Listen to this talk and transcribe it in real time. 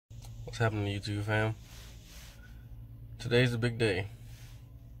What's happening to YouTube fam? Today's the big day.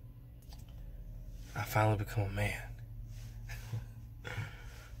 I finally become a man.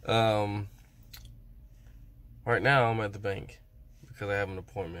 Right now I'm at the bank because I have an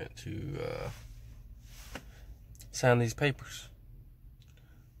appointment to sign these papers.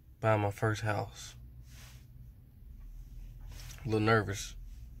 Buy my first house. A little nervous.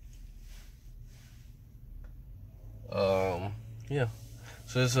 Yeah.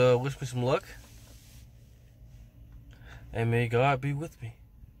 So just wish me some luck. And may God be with me.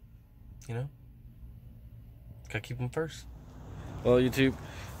 You know? Gotta keep him first. Well, YouTube,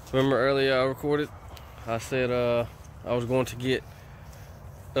 remember earlier I recorded? I said I was going to get,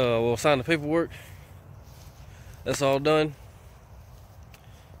 sign the paperwork. That's all done.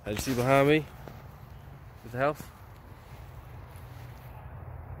 As you see behind me is the house.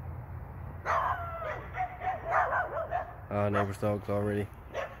 Neighbor's dogs already.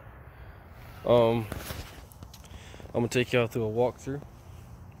 I'm gonna take y'all through a walkthrough,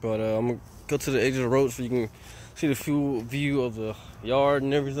 but I'm gonna go to the edge of the road so you can see the full view of the yard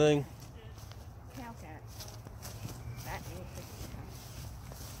and everything.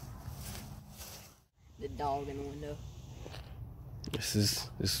 The dog in the window. This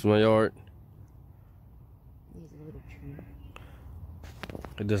is my yard. Needs a little trim.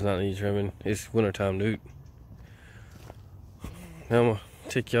 It does not need trimming. It's wintertime, dude. Now I'm gonna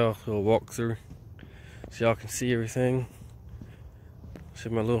take y'all through a walkthrough so y'all can see everything. See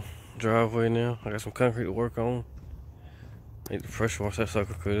my little driveway now. I got some concrete to work on. Need to pressure wash that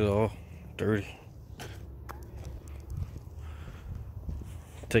sucker because it's all dirty.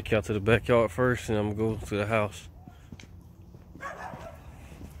 Take y'all to the backyard first, and I'm gonna go to the house.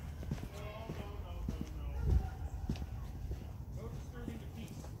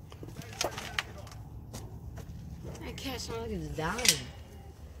 That cat sounds like it's dying.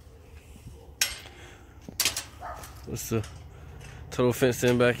 It's the total fenced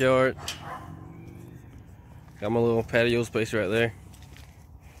in backyard. Got my little patio space right there.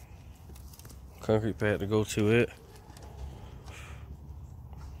 Concrete pad to go to it.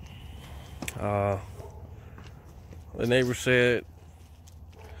 The neighbor said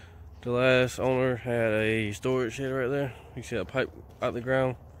the last owner had a storage shed right there. You see that pipe out the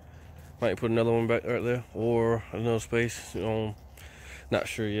ground? Might put another one back right there or another space. Not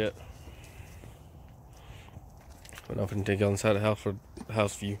sure yet. But I'm gonna take y'all inside the house for the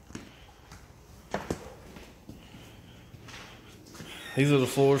house view. These are the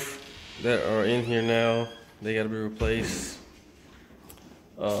floors that are in here now. They gotta be replaced.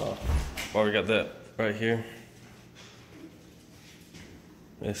 Already got that right here.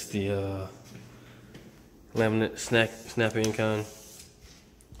 That's the laminate snap-in kind.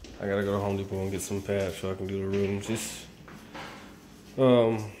 I gotta go to Home Depot and get some pads so I can do the rooms. This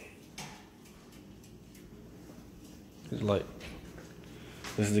is like,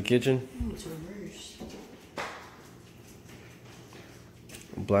 this is the kitchen. It's reversed.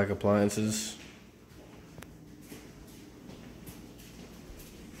 Black appliances.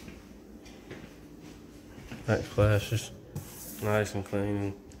 Nice flashes. Nice and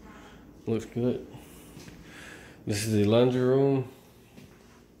clean. Looks good. This is the laundry room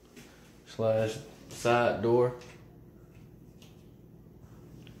 / side door.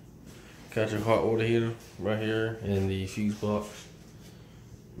 Got your hot water heater right here and the fuse box.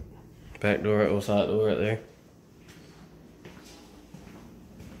 Back door or side door right there.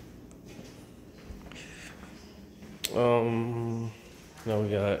 Now we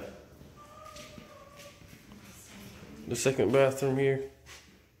got the second bathroom here.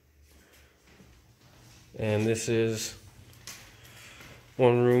 And this is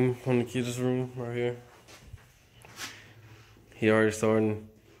one room from the kids' room right here. He already started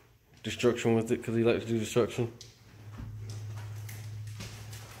destruction with it because he likes to do destruction.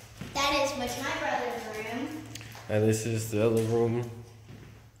 That is what's my brother's room. And this is the other room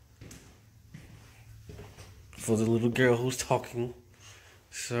for the little girl who's talking.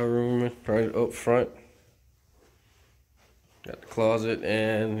 This is her room right up front. Got the closet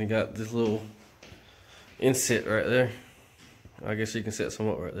and we got this little inset right there. I guess you can set some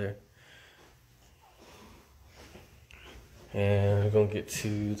up right there. And we're gonna get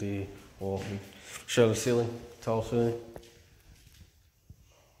to the wall. Show the ceiling, tall ceiling.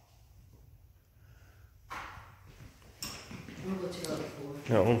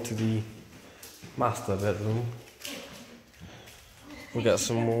 Now onto the master bedroom. We got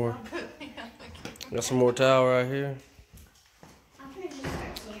some more. Got some more towel right here.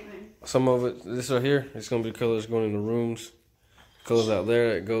 Some of it, this right here, it's gonna be colors going in the rooms. Colors out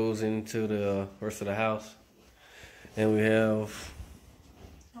there that goes into the rest of the house. And we have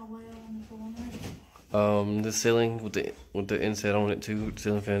oil on the corner? The ceiling with the inset on it too, the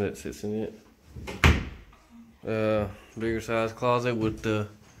ceiling fan that sits in it. Bigger size closet with the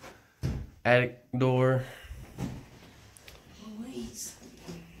attic door. Louise.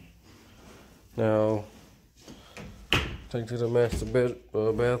 Now, take to the master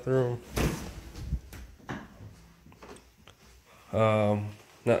bathroom.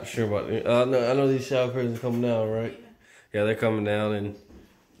 Not sure about it. I know these shower curtains are coming down, right? Yeah, they're coming down, and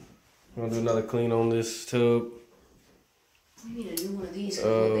we're gonna do another clean on this tub. We need a new one of these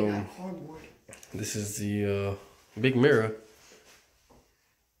because they got cardboard. This is the big mirror.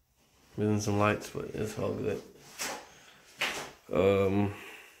 Missing some lights, but it's all good.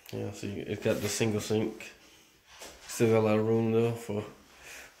 Yeah, so it's got the single sink. Still got a lot of room though for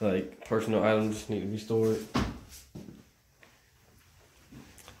like personal items need to be stored.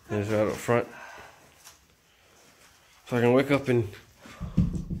 And it's right up front. So I can wake up and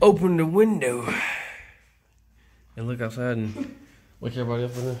open the window and look outside and wake everybody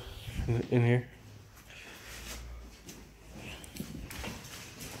up in here.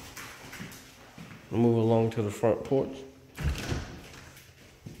 I'll move along to the front porch.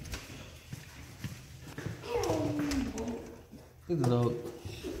 Look at the dog.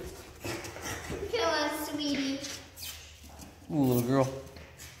 Kill us, sweetie. Ooh, little girl.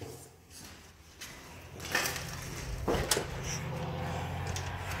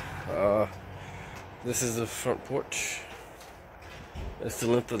 This is the front porch. It's the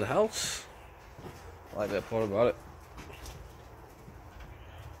length of the house. I like that part about it.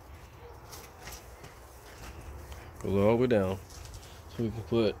 Goes all the way down. So we can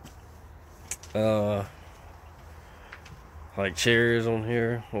put like chairs on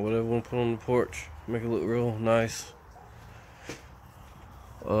here or whatever we want to put on the porch. Make it look real nice.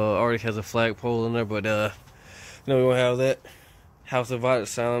 Already has a flagpole in there, but no, we won't have that. House divided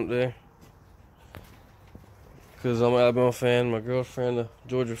sign up there. Cause I'm an Alabama fan, my girlfriend a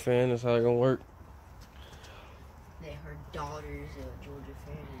Georgia fan. That's how it's gonna work. That her daughter's a Georgia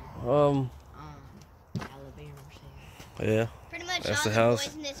fan. Alabama fan. Yeah. Pretty much That's all the the house.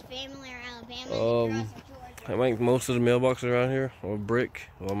 boys in this family are Alabama and the girls are Georgia. I think most of the mailboxes around here are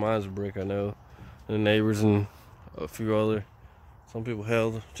brick. Well, mine's a brick, I know. And the neighbors and a few other. Some people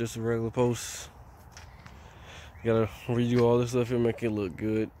held just a regular posts. You gotta redo all this stuff here, make it look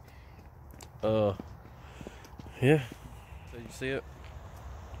good. Yeah. So you see it.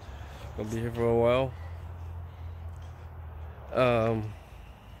 I'll be here for a while.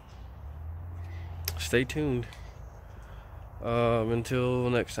 Stay tuned. Until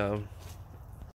next time.